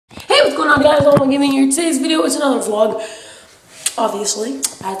on, guys? I'm giving you today's video. It's another vlog. Obviously,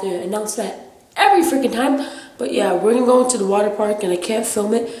 I have to announce that every freaking time. But yeah, we're gonna go into the water park, and I can't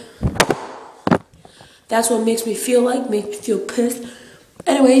film it. That's what makes me feel pissed.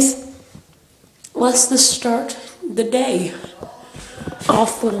 Anyways, let's just start the day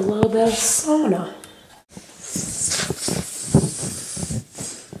off with a little bit of sauna.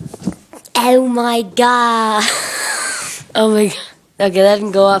 Oh my god. Oh my god. Okay, that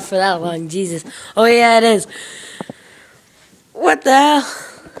didn't go off for that long. Jesus. Oh yeah, it is. What the hell?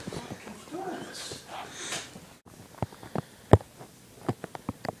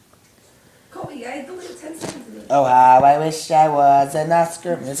 Oh, how I wish I was an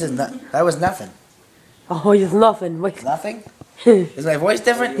Oscar. That was nothing. Oh, it's nothing. Wait. Nothing? Is my voice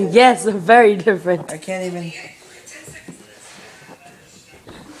different? Yes, very different. I can't even.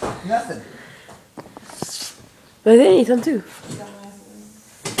 Nothing. But they need some too.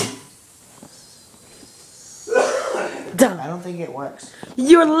 I don't think it works.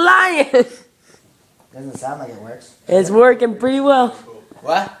 You're lying. Doesn't sound like it works. It's working pretty well.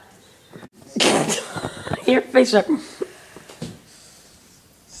 What? Your face up. Do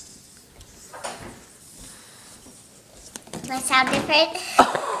I sound different?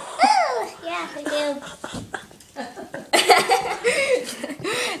 Oh, yeah, I do.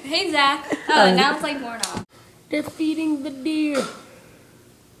 Hey, Zack. Oh, now it's like more off. They're feeding the deer.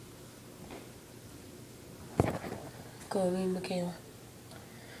 Go away, Michaela.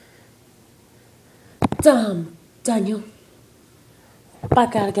 Daniel.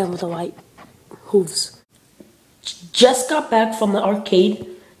 Back out again with the white hooves. Just got back from the arcade.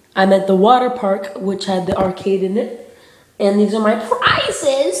 I'm at the water park, which had the arcade in it. And these are my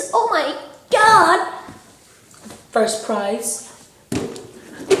prizes. Oh my god. First prize.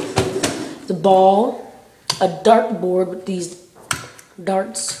 The ball. A dartboard with these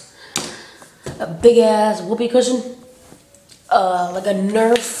darts. A big ass whoopee cushion. Like a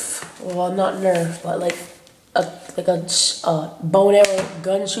Nerf. Well, not Nerf, but like a bow and arrow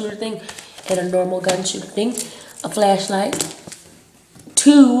gun shooter thing. And a normal gun shooter thing. A flashlight.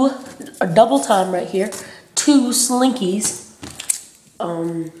 A double time right here. 2 slinkies.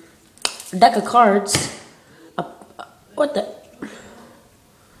 A deck of cards. What the?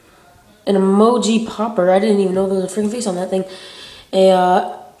 An emoji popper. I didn't even know there was a freaking face on that thing.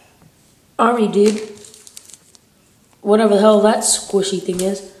 A army dude. Whatever the hell that squishy thing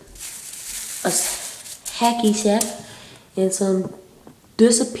is. A hacky sack. And some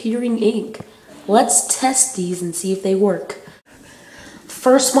disappearing ink. Let's test these and see if they work.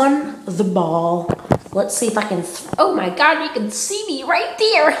 First one, the ball. Let's see if I can. Oh my god, you can see me right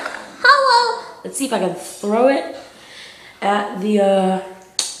there. Hello. Let's see if I can throw it at the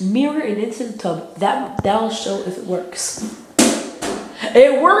mirror and into the tub. That'll show if it works.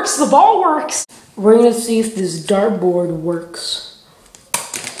 It works. The ball works. We're gonna see if this dartboard works.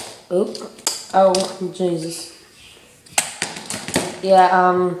 Oh, Jesus.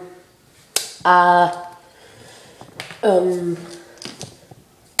 Yeah.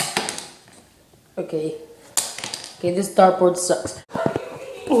 Okay, this dartboard sucks.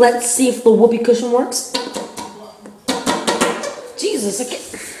 Let's see if the whoopee cushion works. Jesus, I can't.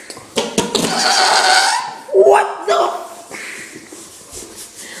 What the?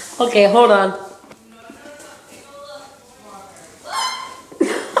 Okay, hold on.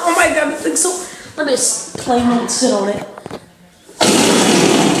 Oh my god, this thing's so. Let me just plain old sit on it.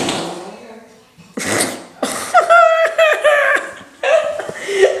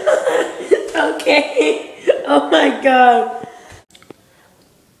 Okay. Oh my god.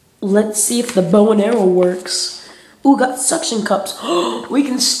 Let's see if the bow and arrow works. Ooh, got suction cups. We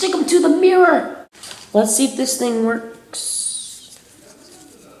can stick them to the mirror. Let's see if this thing works.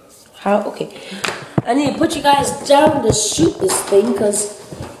 How? Okay. I need to put you guys down to shoot this thing, because.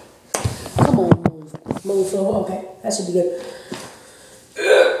 Come on, move. Okay, that should be good.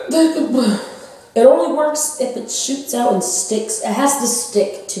 It only works if it shoots out and sticks. It has to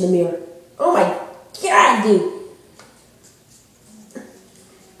stick to the mirror. Oh my god, dude.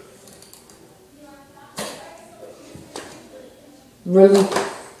 Really?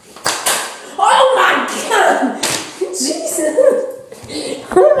 Oh my god! Jesus!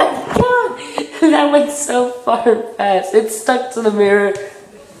 Oh my god! That went so far fast. It stuck to the mirror.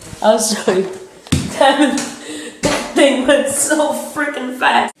 I'll show you. That thing went so freaking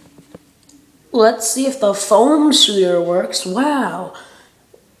fast. Let's see if the foam shooter works. Wow.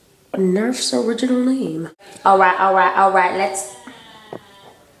 Nerf's original name. Alright, let's.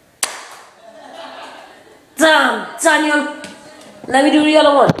 Daniel, let me do the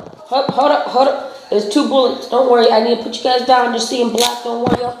other one. Hold up. There's 2 bullets. Don't worry. I need to put you guys down. Just see in black. Don't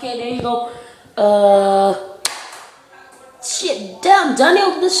worry. Okay, there you go. Shit, damn,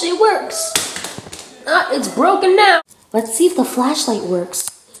 Daniel, this shit works. It's broken now. Let's see if the flashlight works.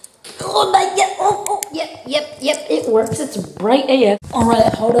 Oh, not yet. Yep, it works. It's bright AF.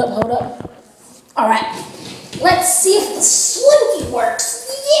 Alright, hold up. Alright, let's see if the slinky works.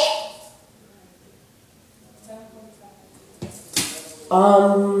 Yeah!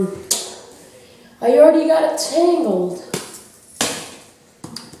 I already got it tangled.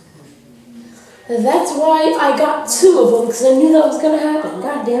 That's why I got 2 of them, because I knew that was going to happen.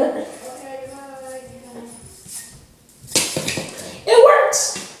 God damn it. It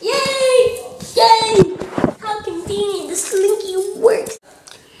works! Yay! How convenient, the slinky works.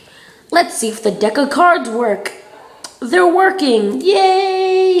 Let's see if the deck of cards work. They're working!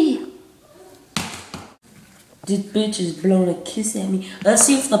 Yay! This bitch is blowing a kiss at me. Let's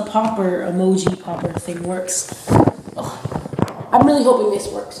see if the emoji popper thing works. Oh, I'm really hoping this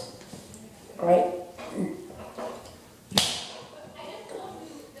works. Alright.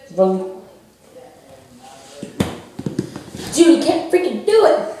 Really? Dude, you can't freaking do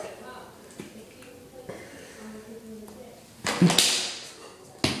it!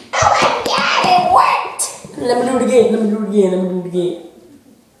 Oh my god, it worked! Let me do it again. Oh, let me do it again.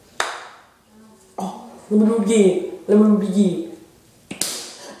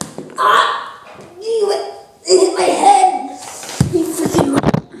 Ah! You hit my head! You freaking...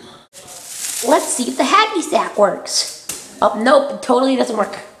 Let's see if the hacky sack works. Oh, nope, it totally doesn't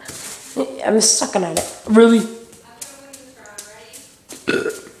work. I'm sucking at it. Really?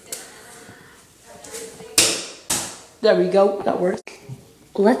 There we go, that works.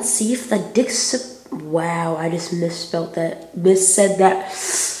 Let's see if the wow, I just misspelled that. Missaid that.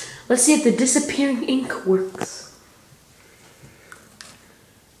 Let's see if the disappearing ink works.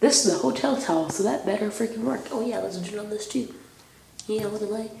 This is the hotel towel, so that better freaking work. Oh yeah, let's do it on this too. Yeah, look at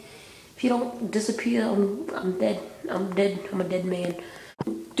that. If you don't disappear, I'm dead. I'm dead. I'm a dead man.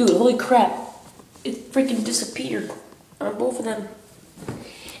 Dude, holy crap. It freaking disappeared on both of them.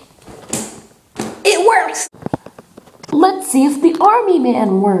 It works! Let's see if the army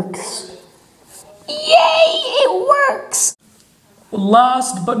man works. Yay! It works!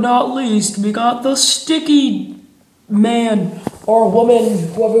 Last but not least, we got the sticky man or woman,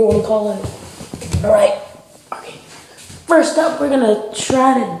 whoever you want to call it. Alright. Okay. First up, we're gonna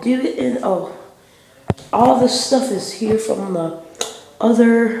try to do it in. Oh. All this stuff is here from the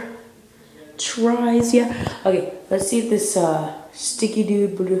other tries. Yeah. Okay, let's see if this sticky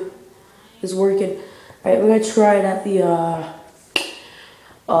dude is working. Alright, we're gonna try it at the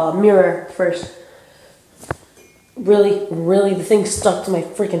mirror first. Really, the thing stuck to my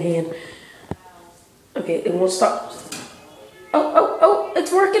freaking hand. Okay, it won't stop. Oh,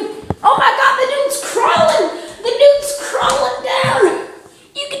 it's working. Oh my god, the dude's crawling! The dude's crawling down!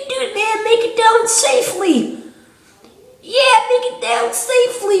 You can do it, man. Make it down safely. Yeah, make it down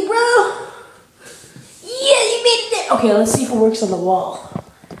safely, bro. Yeah, you made it down. Okay, let's see if it works on the wall.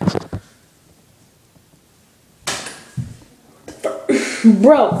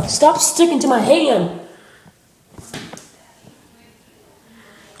 Bro, stop sticking to my hand.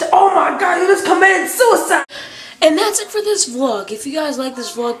 Oh my god, you just committed suicide. And that's it for this vlog. If you guys like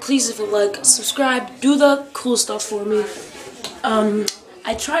this vlog, please leave a like, subscribe, do the cool stuff for me.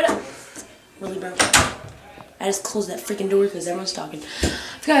 I try to... Really, bro? I just closed that freaking door because everyone's talking.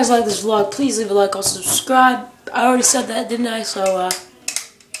 If you guys like this vlog, please leave a like, also subscribe. I already said that, didn't I? So,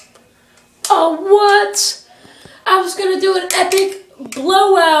 Oh, what? I was gonna do an epic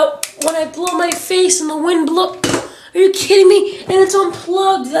blowout when I blow my face and the wind blow... Are you kidding me? And it's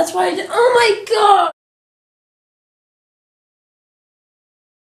unplugged. That's why I did... Oh my god!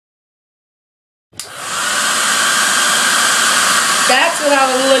 That's what I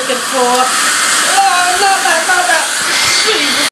was looking for.